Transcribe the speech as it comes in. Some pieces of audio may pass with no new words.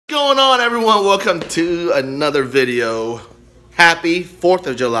going on, everyone? Welcome to another video. Happy 4th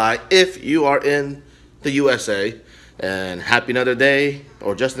of July if you are in the USA, and happy another day,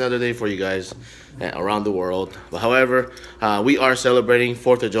 or just another day for you guys around the world. But however, we are celebrating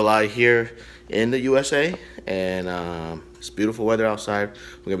 4th of July here in the USA, and it's beautiful weather outside.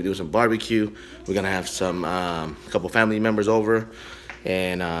 We're gonna be doing some barbecue. We're gonna have some couple family members over,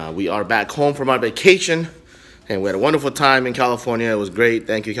 and we are back home from our vacation. And we had a wonderful time in California. It was great.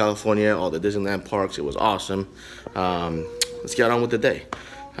 Thank you, California. All the Disneyland parks. It was awesome. Let's get on with the day.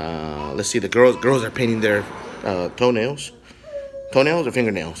 Let's see. The girls are painting their toenails. Toenails or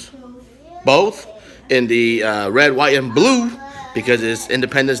fingernails? Both in the red, white, and blue because it's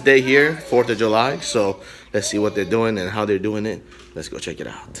Independence Day here, 4th of July. So let's see what they're doing and how they're doing it. Let's go check it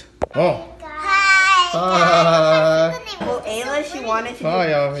out. Oh. Hi. Well, Ayla, she wanted to do, purple.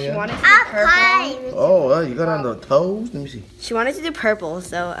 Oh, you got on the toes? Let me see. She wanted to do purple,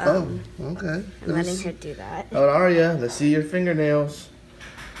 so okay. I'm letting her do that. Oh, Aria, let's see your fingernails.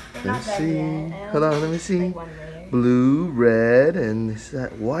 Let's see. Hold on, let me see. Like one layer. Blue, red, and is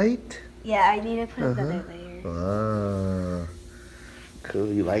that white? Yeah, I need to put another layer. Ah, cool.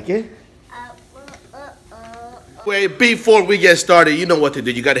 You like it? Wait, before we get started, you know what to do.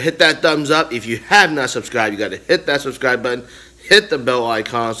 You got to hit that thumbs up. If you have not subscribed, you got to hit that subscribe button. Hit the bell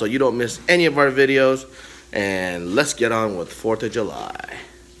icon so you don't miss any of our videos. And let's get on with 4th of July.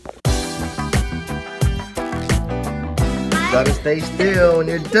 You got to stay still when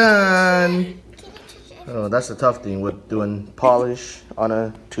you're done. Oh, that's the tough thing with doing polish on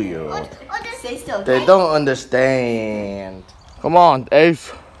a 2-year-old. Stay still, okay? They don't understand. Come on,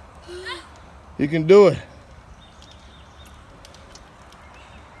 Ace. You can do it.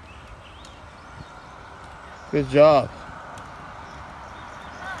 Good job.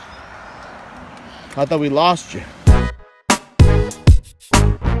 I thought we lost you.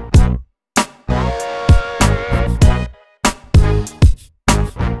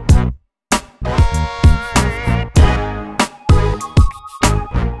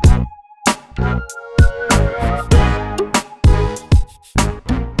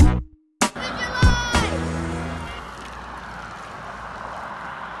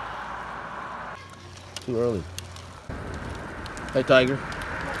 Too early. Hey, Tiger.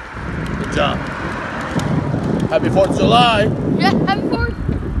 Good job. Happy 4th of July. Yeah, happy 4th.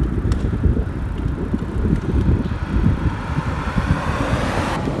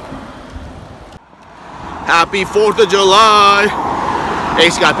 Happy 4th of July.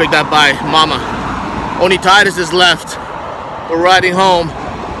 Ace got picked up by Mama. Only Titus is left. We're riding home.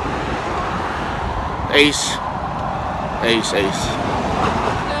 Ace. Ace, Ace.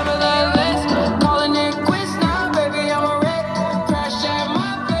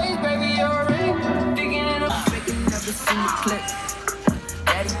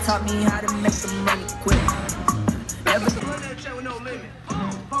 Taught me how to make the money quick.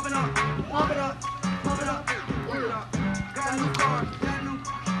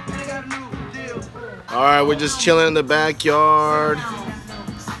 All right, we're just chilling in the backyard.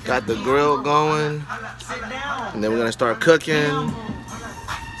 Got the grill going, and then we're gonna start cooking.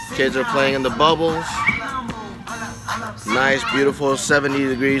 Kids are playing in the bubbles. Nice, beautiful 70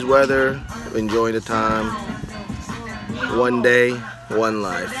 degrees weather. Enjoying the time. One day, one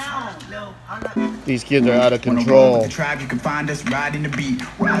life. These kids are out of control. Hitting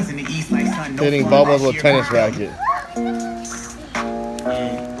bubbles with tennis racket.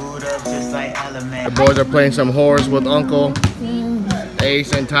 The boys are playing some horse with Uncle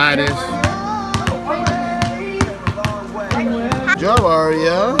Ace and Titus. Good job,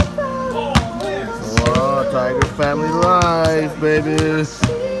 Aria. Wow, Tiger Family Life, baby.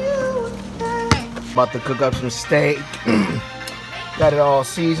 About to cook up some steak. Got it all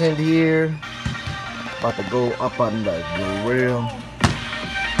seasoned here. About to go up on the grill.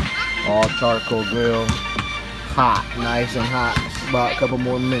 All charcoal grill. Hot, nice and hot. About a couple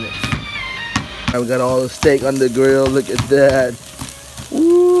more minutes. We got all the steak on the grill. Look at that.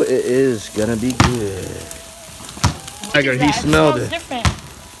 Ooh, it is gonna be good. Tiger, he smelled it.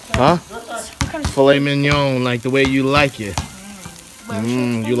 Huh? Filet mignon, like the way you like it.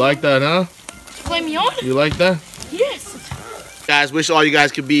 You like that, huh? Filet mignon? You like that? Yes. Guys, wish all you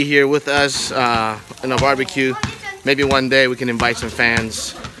guys could be here with us in a barbecue. Maybe one day we can invite some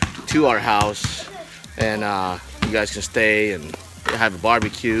fans to our house, and you guys can stay and have a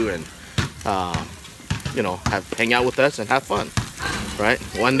barbecue and you know, hang out with us and have fun. Right?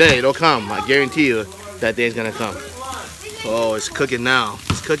 One day it'll come. I guarantee you that day's gonna come. Oh, it's cooking now.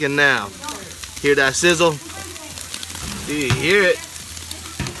 It's cooking now. Hear that sizzle? Do you hear it?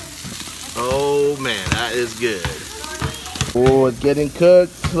 Oh man, that is good. Oh, it's getting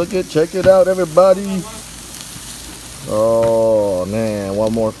cooked. Check it out, everybody. Oh man,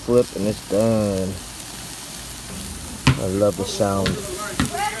 one more flip and it's done. I love the sound.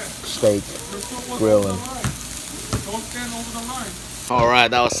 Steak grilling. All right,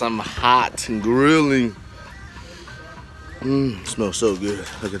 that was some hot grilling. Smells so good.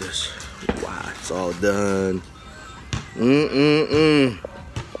 Look at this. Wow, it's all done.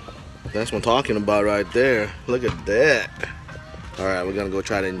 That's what I'm talking about right there. Look at that. All right, we're gonna go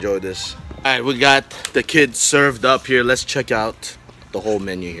try to enjoy this. All right, we got the kids served up here. Let's check out the whole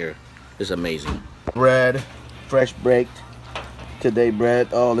menu here. It's amazing. Bread, fresh baked today bread.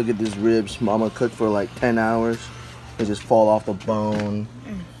 Oh, look at these ribs. Mama cooked for like 10 hours. They just fall off the bone.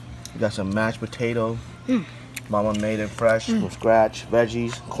 We got some mashed potato. Mama made it fresh from scratch.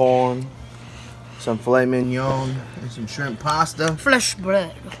 Veggies, corn, some filet mignon, and some shrimp pasta. Fresh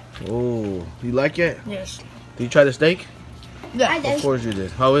bread. Oh, you like it? Yes. Did you try the steak? Yeah. Of course you did.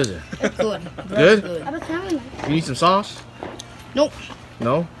 How is it? It's good. Good? Good. You need some sauce? Nope.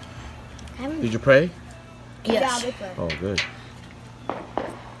 No? Did you pray? Yes. Oh, good.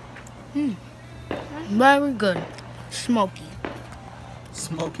 Very good. Smoky.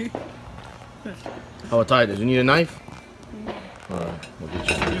 Smoky? How about Titus? You need a knife? Alright, we'll get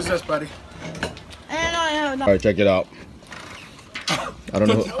you. Use this, buddy. Alright, check it out. I don't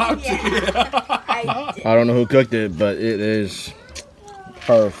know. I don't know who cooked it, but it is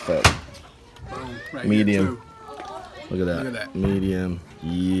perfect. Right Medium. here, Look at that. Look at that. Medium.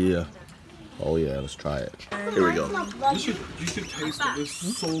 Yeah. Oh yeah, let's try it. Here we go. You should taste it. It's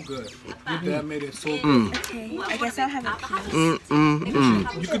so good. Your dad made it so good. Okay, I guess I'll have a piece.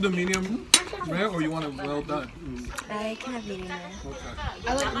 You could do medium rare or you want it well done. I can have medium rare.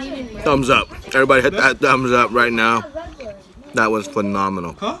 Okay. Thumbs up. Everybody hit that thumbs up right now. That was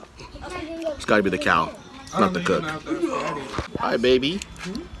phenomenal. Huh? It's gotta be the cow, not the cook. Hi, baby.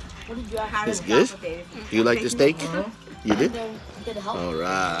 It's good? You like the steak? You did? All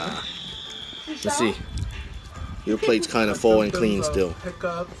right. Let's see. Your plate's kind of full and clean still.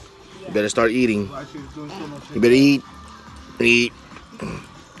 You better start eating. You better eat. Eat.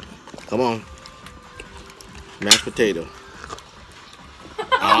 Come on. Mashed potato.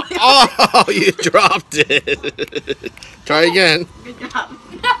 Oh, you dropped it. Try again. Good job.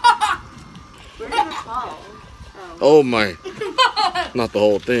 Where did it fall? Oh my. Not the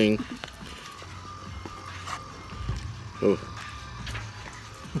whole thing. Oh.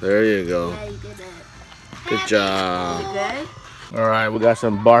 There you go. Yeah, you did it. Good job. Good? Alright, we got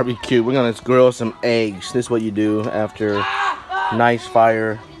some barbecue. We're gonna grill some eggs. This is what you do after nice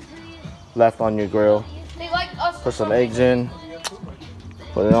fire left on your grill. Put some eggs in.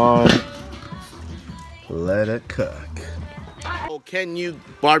 Put it on. Let it cook. Oh, can you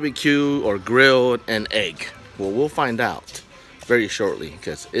barbecue or grill an egg? Well, we'll find out very shortly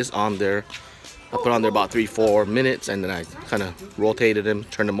because it's on there. I put on there about 3-4 minutes and then I kind of rotated them,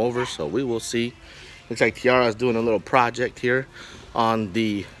 turned them over, so we will see. Looks like Tiara is doing a little project here on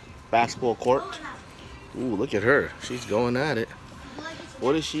the basketball court. Ooh, look at her. She's going at it.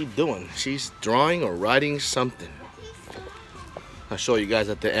 What is she doing? She's drawing or writing something. I'll show you guys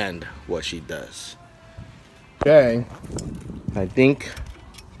at the end what she does. Okay, I think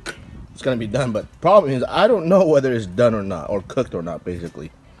it's gonna be done, but problem is I don't know whether it's done or not, or cooked or not,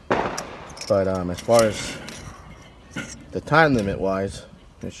 basically. But as far as the time limit wise,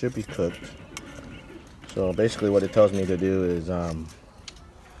 it should be cooked. So basically what it tells me to do is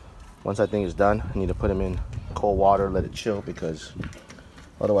once I think it's done, I need to put them in cold water, let it chill, because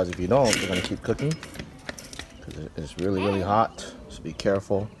otherwise if you don't, they're gonna keep cooking because it's really, really hot. So be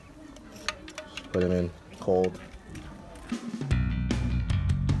careful. Just put them in cold.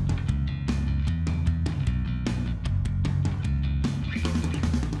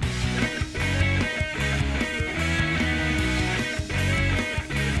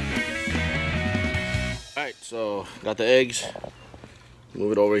 Alright, so got the eggs.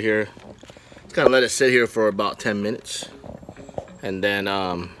 Move it over here. Just gotta let it sit here for about 10 minutes. And then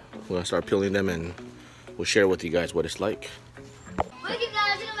we're gonna start peeling them and we'll share with you guys what it's like.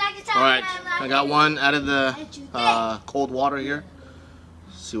 Alright, I got one out of the cold water here.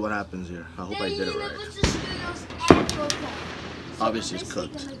 See what happens here. I hope I did it right. Obviously it's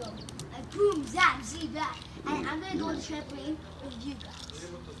cooked.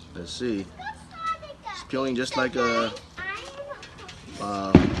 Let's see. It's peeling just like a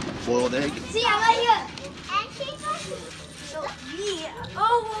boiled egg.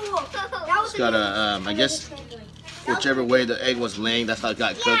 It's got a, I guess, whichever way the egg was laying, that's how it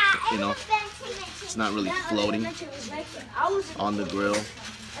got cooked, you know. It's not really floating on the grill.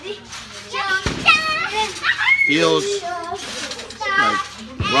 feels like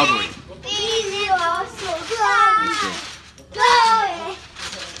rubbery.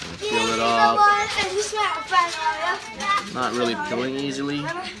 Peel it off. Not really peeling easily.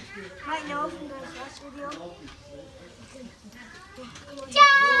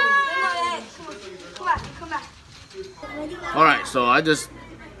 Alright, so I just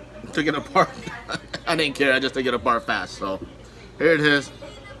took it apart. I didn't care, I just took it apart fast. So here it is.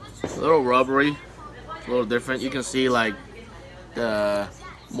 A little rubbery, a little different. You can see like the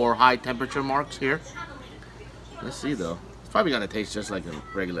more high temperature marks here. Let's see though. It's probably gonna taste just like a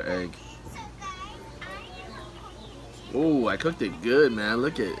regular egg. Oh, I cooked it good, man.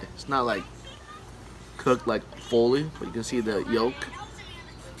 Look at it. It's not like cooked like fully, but you can see the yolk.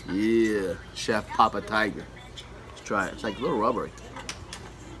 Yeah, Chef Papa Tiger. Let's try it. It's like a little rubbery.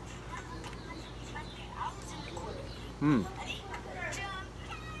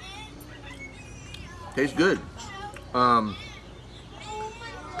 Tastes good. Kind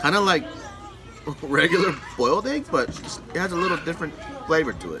of like regular boiled egg, but it has a little different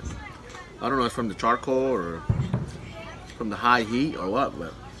flavor to it. I don't know if it's from the charcoal or from the high heat or what,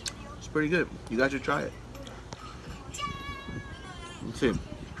 but it's pretty good. You guys should try it. Let's see.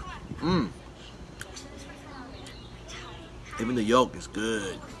 Even the yolk is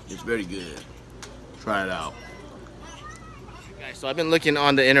good. It's very good. Try it out. Guys, so I've been looking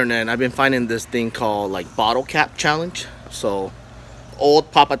on the internet and I've been finding this thing called like bottle cap challenge. So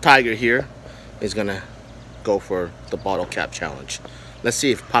old Papa Tiger here is gonna go for the bottle cap challenge. Let's see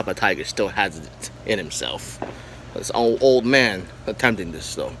if Papa Tiger still has it in himself. This old man attempting this,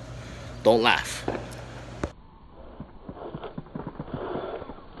 so don't laugh.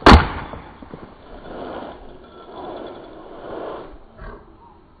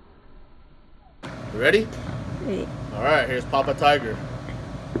 You ready? Wait. Alright, here's Papa Tiger.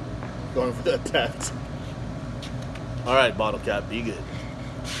 Going for the attempt. Alright, bottle cap, be good.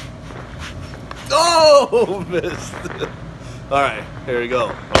 Oh, missed. Alright, here we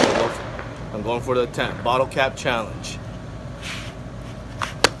go. I'm going for the attempt. Bottle cap challenge.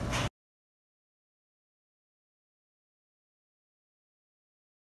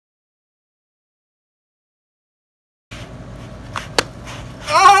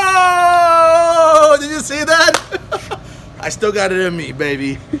 Oh! Did you see that? I still got it in me,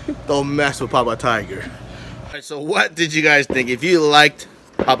 baby. Don't mess with Papa Tiger. Alright, so what did you guys think? If you liked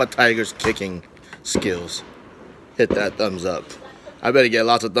Papa Tiger's kicking skills, hit that thumbs up. I better get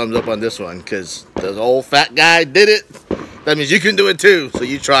lots of thumbs up on this one because the old fat guy did it. That means you can do it too, so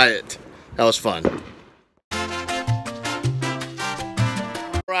you try it. That was fun.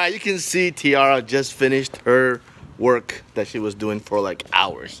 Alright, you can see Tiara just finished her work that she was doing for like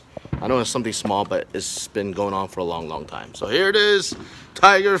hours. I know it's something small, but it's been going on for a long, long time. So here it is,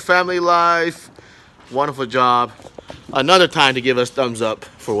 Tiger Family Life. Wonderful job. Another time to give us thumbs up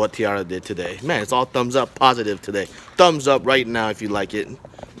for what Tiara did today. Man, it's all thumbs up positive today. Thumbs up right now if you like it.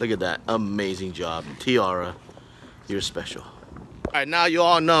 Look at that. Amazing job. Tiara, you're special. All right, now you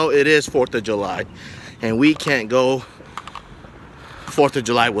all know it is 4th of July. And we can't go 4th of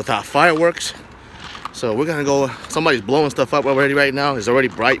July without fireworks. So we're gonna go, somebody's blowing stuff up already right now. It's already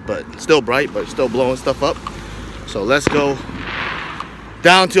bright, but still blowing stuff up. So let's go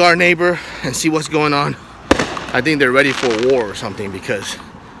down to our neighbor and see what's going on. I think they're ready for war or something because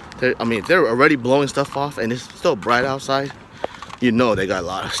if they're already blowing stuff off and it's still bright outside, you know they got a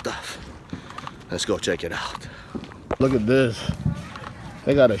lot of stuff. Let's go check it out. Look at this.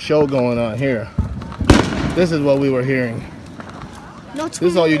 They got a show going on here. This is what we were hearing. This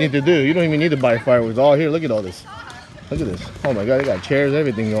is all you need to do. You don't even need to buy fireworks. All here. Look at all this. Look at this. Oh my God, they got chairs,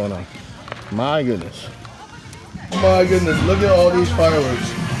 everything going on. My goodness. My goodness, look at all these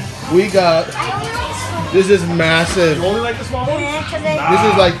fireworks. We got, this is massive. You only like the small one?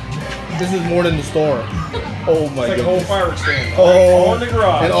 This is more than the store. Oh my It's like goodness. a whole fireworks stand. Oh, All in the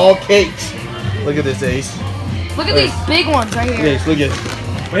garage. and all cakes. Look at this, Ace. Look at these big ones right here. Ace, look at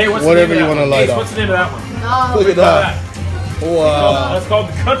Wait, what's whatever the you name want of to that light one? Ace, up. what's the name of that one? Look at that. Wow. That's called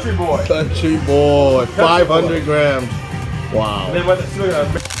the Country Boy. Country boy. 500 grams. And Wow. then look at that.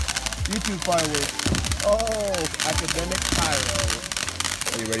 YouTube fireworks. Oh, academic pyro.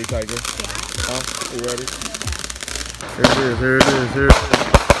 Are you ready, Tiger? Huh? Are you ready? Here it is, here it is, here it is.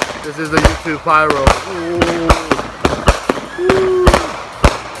 This is the YouTube pyro. Ooh. Woo.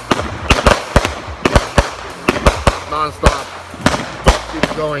 Non-stop.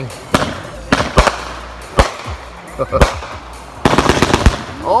 Keep going.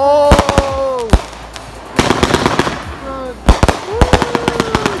 Oh!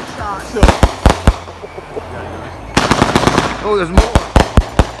 Oh, there's more.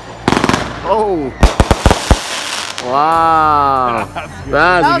 Oh. Wow.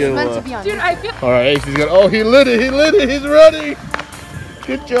 That's a good one. Dude, I feel. All right, Ace is good. Oh, he lit it. He lit it. He's running.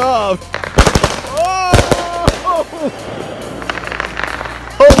 Good job. Oh!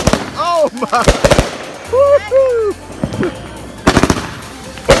 Oh my. Woo-hoo.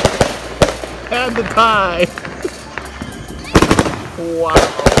 And the tie. Wow.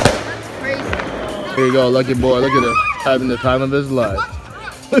 Crazy. Here you go, lucky boy. Look at him. Having the time of his life.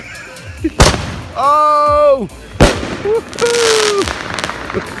 Oh!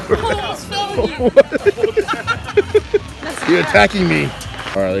 You're attacking me.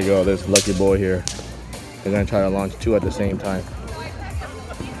 All right, there you go. There's lucky boy here. They're gonna try to launch two at the same time.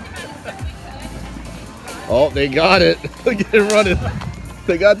 Oh, they got it. Look at it running.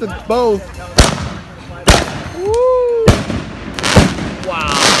 They got the both. Woo!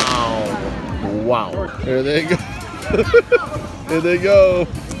 Wow. Wow. There they go. There they go.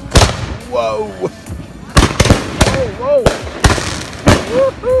 Whoa. Whoa, whoa.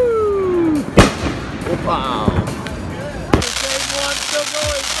 Woohoo. Wow. Still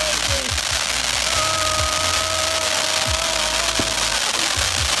going.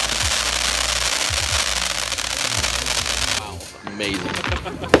 Amazing.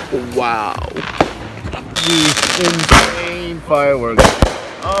 Wow. These insane fireworks.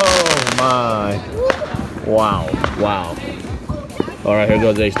 Oh my. Wow. Wow. All right, here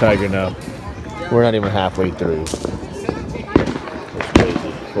goes Ace Tiger now. We're not even halfway through. That's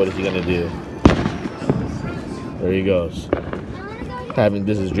crazy. What is he gonna do? There he goes.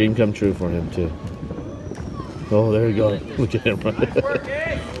 This is dream come true for him too. Oh, there he goes. Look at him running.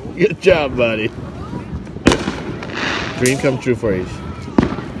 Good job, buddy. Dream come true for Ace.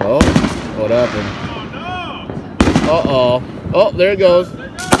 Oh, what happened? Uh-oh. Oh, there it goes.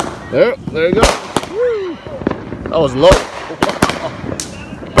 There it goes. Woo. That was low.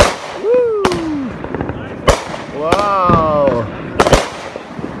 Woo. Wow.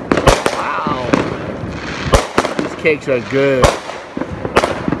 Wow. These cakes are good.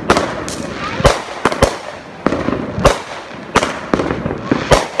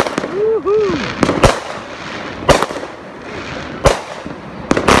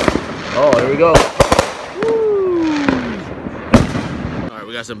 Oh, here we go. Alright,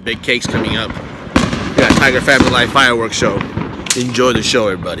 we got some big cakes coming up. We got Tiger Family Life Fireworks Show. Enjoy the show,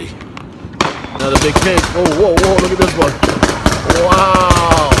 everybody. Another big cake. Oh, whoa, whoa, look at this one.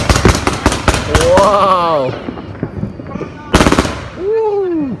 Wow. Wow.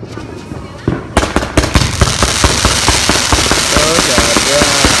 Woo. Oh, God, yeah.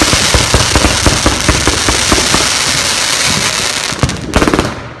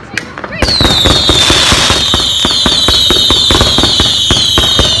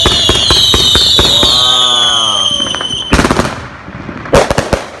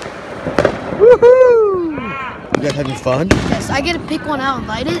 You guys having fun? Yes, I get to pick one out and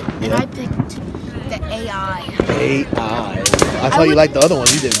light it, and I picked the AI. AI. I thought you liked the other one.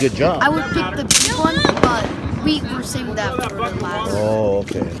 You did a good job. I would pick the big one, but we were saving that for the last. Oh,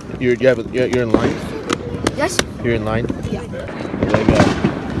 okay. You're in line? Yes. You're in line? Yeah. There you go.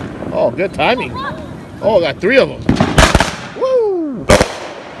 Oh, good timing. Oh, I got 3 of them. Woo!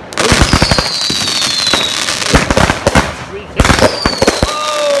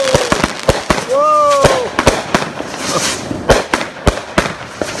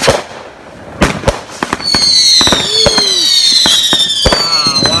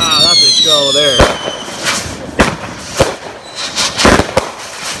 There.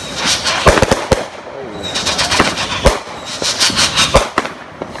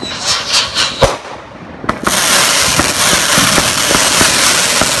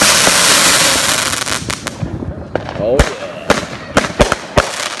 Oh yeah.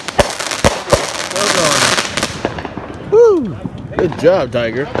 Well done. Woo! Good job,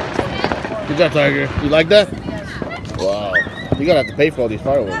 Tiger. Good job, Tiger. You like that? Yes. Wow. You're gonna have to pay for all these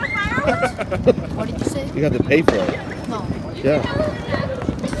fireworks. What did you say? You have to pay for it. No. Yeah.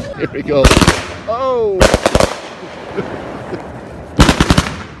 Here we go. Oh!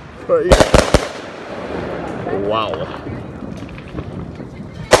 Wow.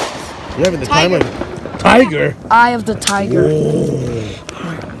 You're having the time of Tiger. Eye of the tiger. Whoa.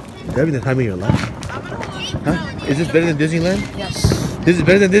 You're having the time of your life. Huh? Is this better than Disneyland? Yes. This is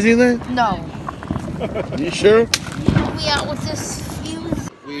better than Disneyland? No. You sure? Help me out with this.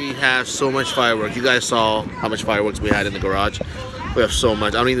 We have so much fireworks. You guys saw how much fireworks we had in the garage. We have so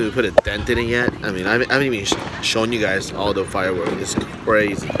much. I don't even put a dent in it yet. I mean, I haven't even shown you guys all the fireworks. It's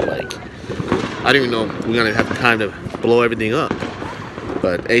crazy. Like, I don't even know if we're gonna have time to blow everything up.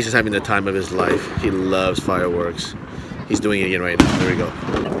 But Ace is having the time of his life. He loves fireworks. He's doing it again right now. There we go.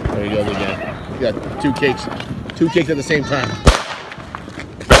 There he goes again. We got 2 cakes 2 cakes at the same time.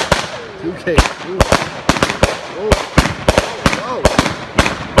 2 cakes. Ooh. Whoa. Whoa.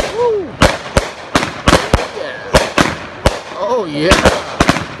 Woo. Yeah. Oh yeah.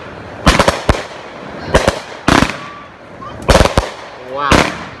 Wow.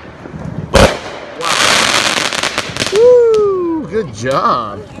 Wow. Woo. Good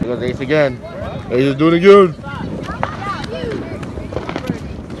job. Here goes Ace again. Ace is doing it good.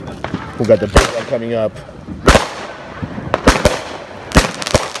 We got the big one coming up.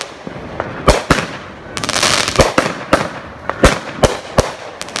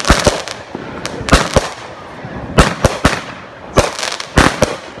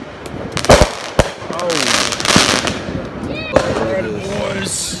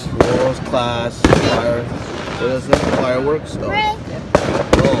 Wars, class, fire. What is it? Fireworks? Oh.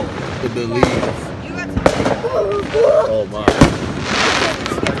 Oh, to believe. Oh my.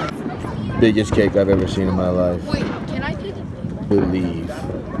 Biggest cake I've ever seen in my life. Wait, can I take it? Believe.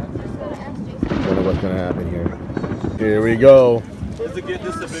 Wonder what's gonna happen here. Here we go.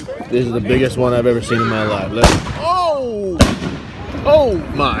 This is the biggest one I've ever seen in my life. Let's. Oh! Oh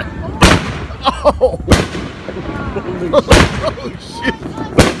my! Oh! Oh shit!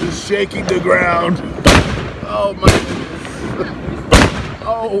 It's shaking the ground. Oh my!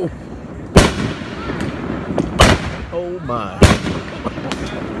 Oh! Oh my!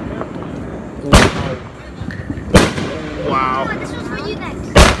 Wow! This was for you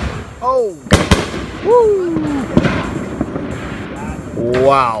next. Oh! Woo!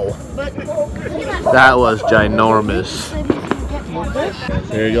 Wow! That was ginormous.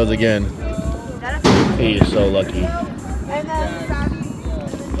 Here he goes again. He is so lucky.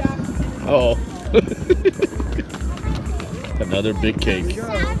 Oh. Another big cake. Oh,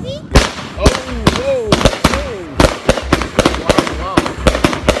 whoa, whoa. Wow, wow.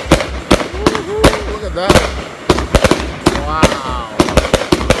 Look at that. Wow.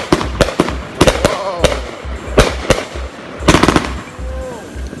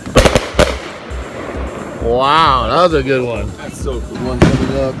 Whoa. Wow, that was a good one. That's so cool. One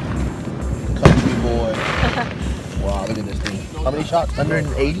coming up. Country boy. Wow, look at this thing. How many shots?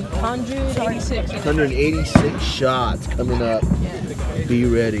 180? 186. 186 shots coming up. Be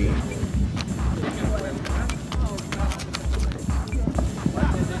ready.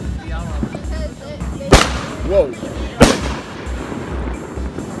 Whoa.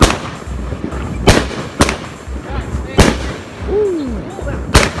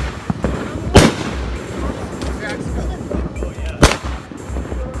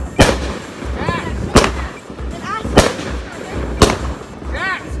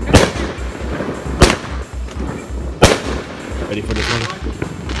 Ready for this one?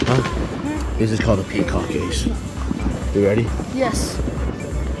 Huh? This is called a peacock ace. You ready? Yes.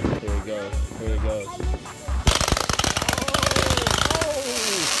 Here it goes. Here it goes.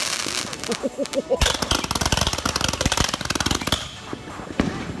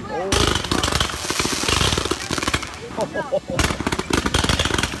 Oh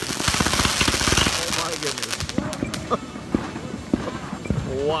my goodness.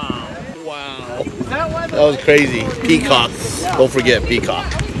 Wow. Wow. That was crazy. Peacock. Don't forget peacock.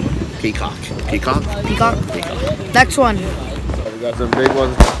 Peacock. Peacock? Peacock. Next one. We got some big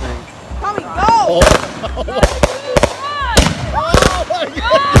ones coming. Tommy, go! Oh, oh my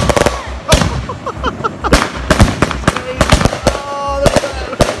God! Oh,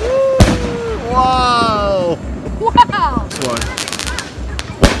 look at that. Wow! Wow! This one.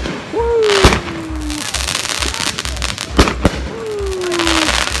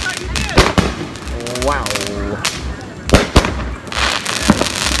 Wow.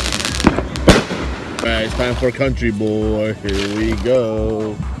 Alright, it's time for country boy. Here we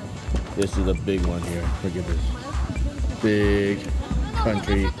go. This is a big one here. Look at this. Big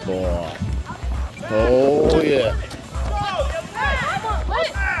country boy. Oh yeah.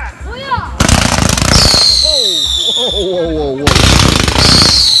 Whoa, whoa, whoa, whoa.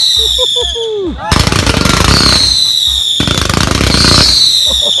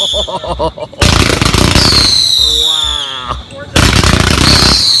 Wow.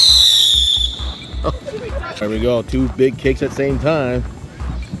 There we go. 2 big cakes at the same time.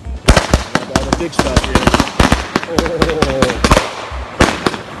 Got all the big stuff here. Oh.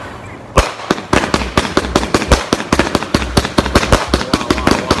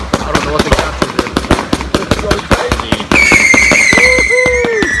 I don't know what the caption is. It's so crazy.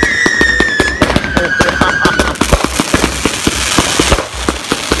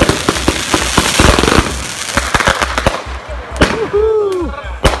 Woohoo!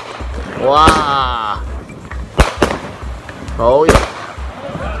 Wow. Oh yeah.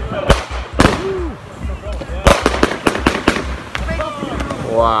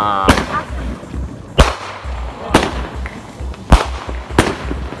 Wow.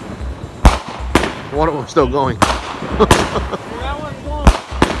 One of them still going.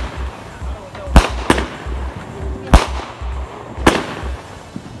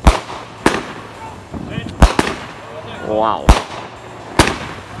 Wow.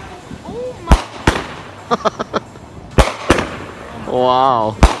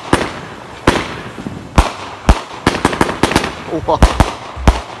 Wow. Wow.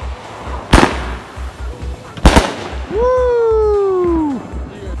 Woo!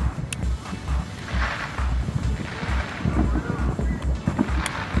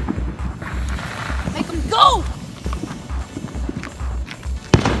 Make them go!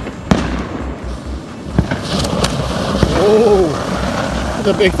 Oh, that's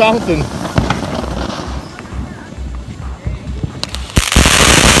a big fountain.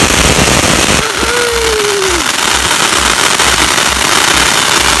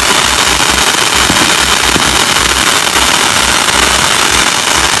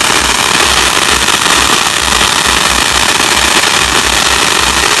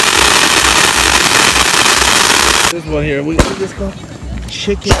 This one here, we just go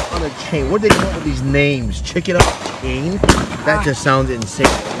chicken on a chain. What do they come up with these names? Chicken on a chain? That just sounds insane,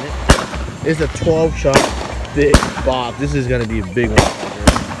 doesn't it? It's a 12-shot big box. This is gonna be a big one.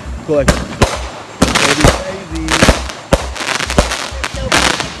 Cool. It's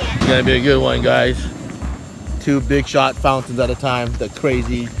gonna be a good one, guys. 2 big shot fountains at a time. The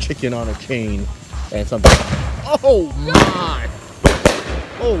crazy chicken on a chain and something. Oh my!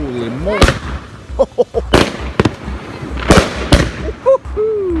 Holy moly!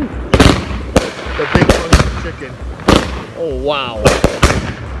 The big one chicken. Oh wow!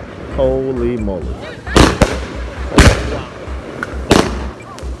 Holy moly!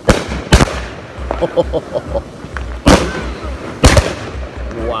 Oh,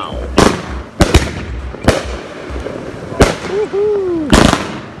 wow! Wow! Woohoo!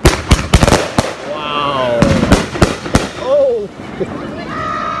 Wow! Oh!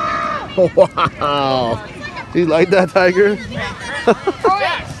 Wow! You like that, Tiger?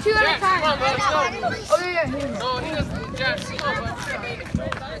 Two at a time.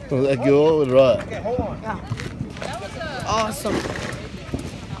 Let go and run. Awesome.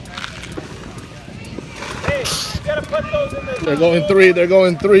 They're going 3. They're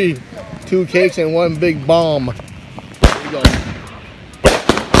going 3. 2 cakes and 1 big bomb. There you go.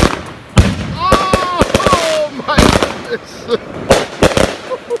 Oh my goodness!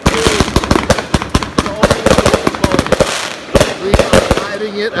 We are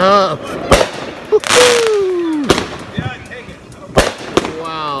lighting it up.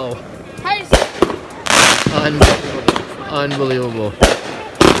 Wow. Unbelievable.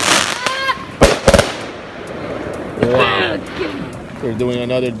 Wow. We're doing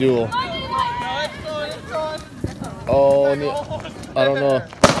another duel. Oh, I don't know.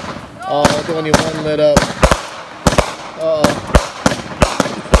 Oh, I think only 1 lit up.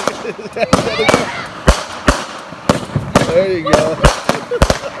 There you go.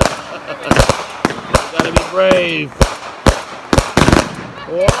 Gotta be brave.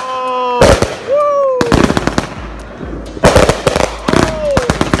 Whoa! Woo!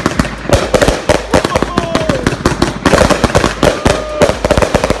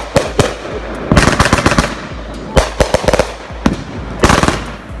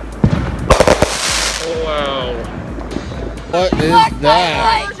 Oh, wow. What is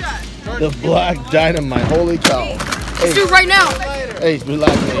that? The black dynamite. Holy cow. Let's do it right now. Hey,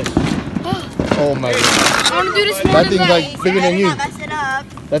 relax, Ace. Oh my god. I want to do this more That than thing's like bigger than you. Mess it up.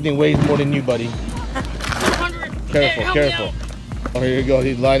 That thing weighs more than you, buddy. Careful, careful. Oh, here you go.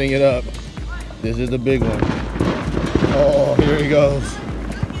 He's lining it up. This is the big one. Oh, here he goes.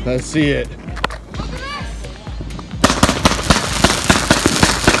 Let's see it.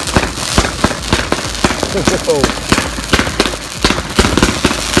 Whoa.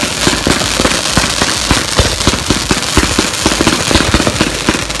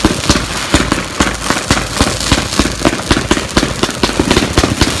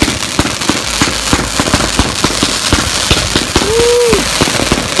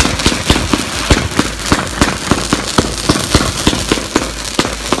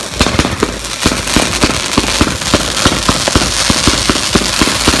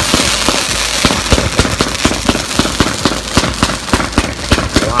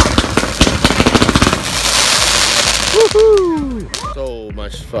 So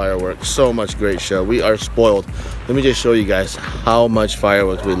much fireworks, so much great show. We are spoiled. Let me just show you guys how much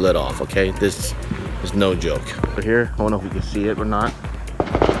fireworks we lit off, okay? This is no joke. Over here, I don't know if we can see it or not.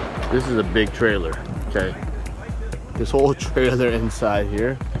 This is a big trailer, okay? This whole trailer inside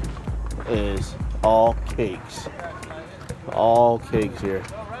here is all cakes. All cakes here.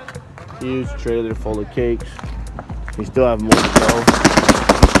 Huge trailer full of cakes. We still have more to go.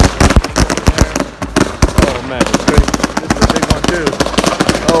 Oh man, this is a big one too.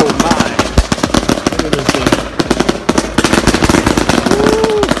 Oh my. Look at this thing.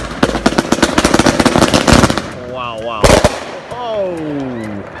 Woo. Wow, wow. Oh.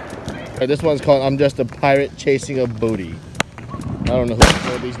 Hey, this one's called I'm Just a Pirate Chasing a Booty. I don't know who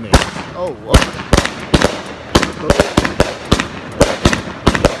wrote these names. Oh, whoa.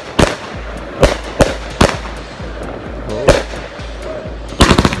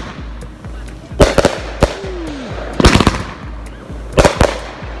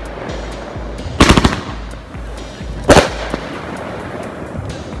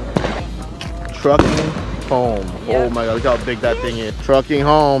 Trucking home. Oh my god, look how big that thing is. Trucking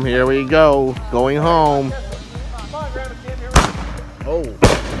home, here we go. Going home. Oh,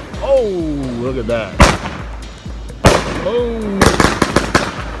 oh, look at that. Oh.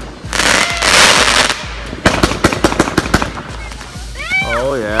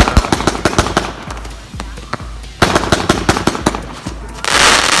 Oh yeah.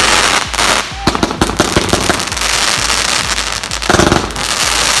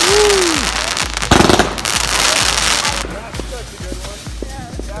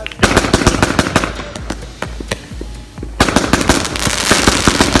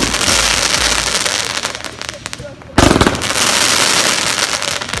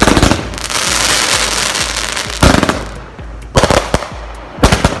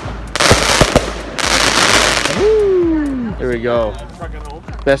 Here we go.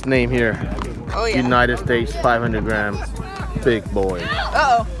 Best name here. Oh yeah. United States 500 gram. Big boy.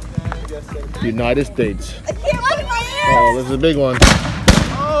 Uh oh. United States. I can't look at my ears. Oh, this is a big one.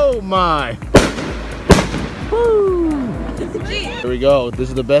 Oh my. Woo. Here we go. This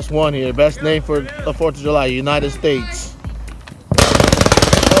is the best one here. Best name for the 4th of July. United States.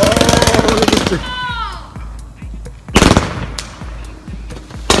 Oh, look at this.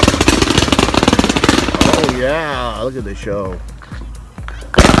 Oh yeah, look at the show.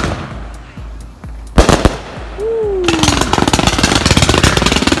 Woo.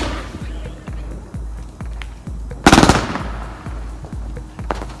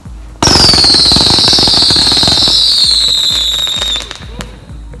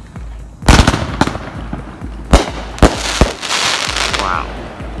 Wow.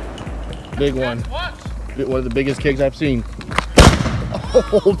 Big one. One of the biggest cakes I've seen.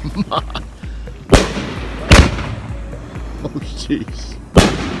 Oh my. Oh jeez.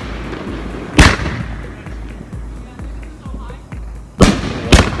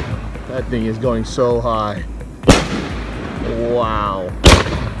 That thing is going so high. Wow.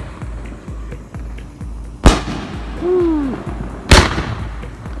 Woo.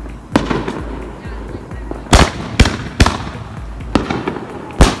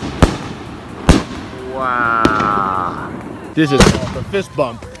 Wow. This is called the fist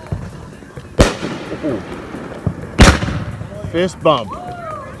bump. Ooh. Fist bump.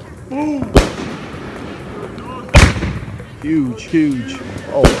 Ooh. Huge, huge.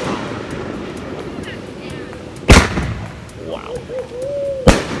 Oh. Wow.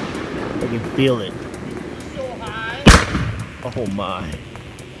 I can feel it. Oh my.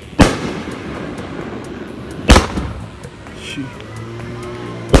 Shoot.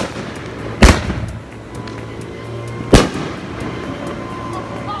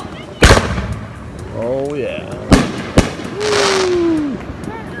 Oh yeah. Woo.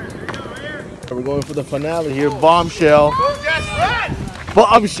 We're going for the finale here. Bombshell.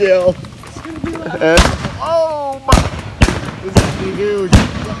 Bombshell. And, oh my. This is huge.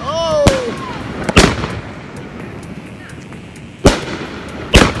 Oh.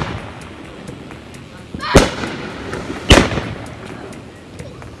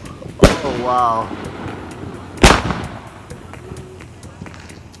 Oh wow.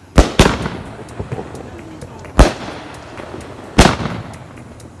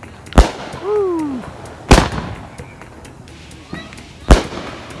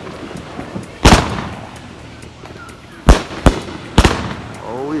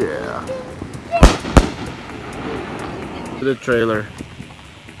 Oh yeah. The trailer,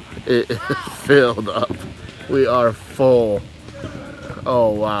 it is filled up. We are full.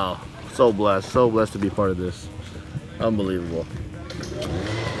 Oh wow. So blessed to be part of this. Unbelievable.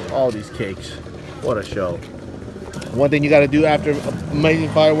 All these cakes. What a show. One thing you gotta do after amazing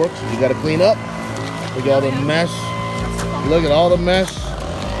fireworks, you gotta clean up. Look at all the mess. Look at all the mess.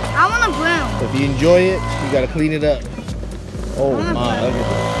 I want a broom. If you enjoy it, you gotta clean it up. Oh my, look at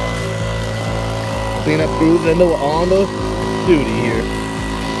cleanup crews and on the duty here.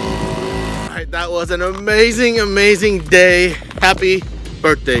 All right, that was an amazing, amazing day. Happy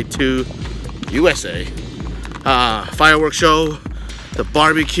birthday to USA. Fireworks show, the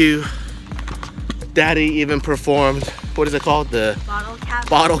barbecue. Daddy even performed, what is it called? The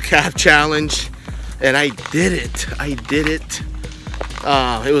bottle cap challenge. And I did it.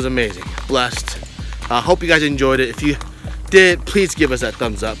 It was amazing. Blessed. Hope you guys enjoyed it. If you did, please give us that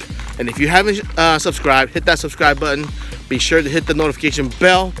thumbs up. And if you haven't subscribed, hit that subscribe button. Be sure to hit the notification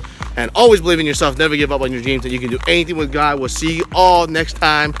bell. And always believe in yourself. Never give up on your dreams. And you can do anything with God. We'll see you all next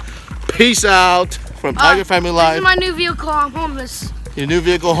time. Peace out from Tiger Family Life. This is my new vehicle. I'm homeless. Your new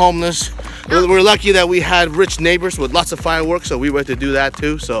vehicle, homeless. We're lucky that we had rich neighbors with lots of fireworks, so we were to do that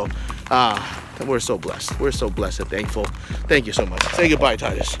too. So we're so blessed. We're so blessed and thankful. Thank you so much. Say goodbye,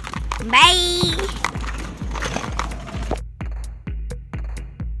 Titus. Bye.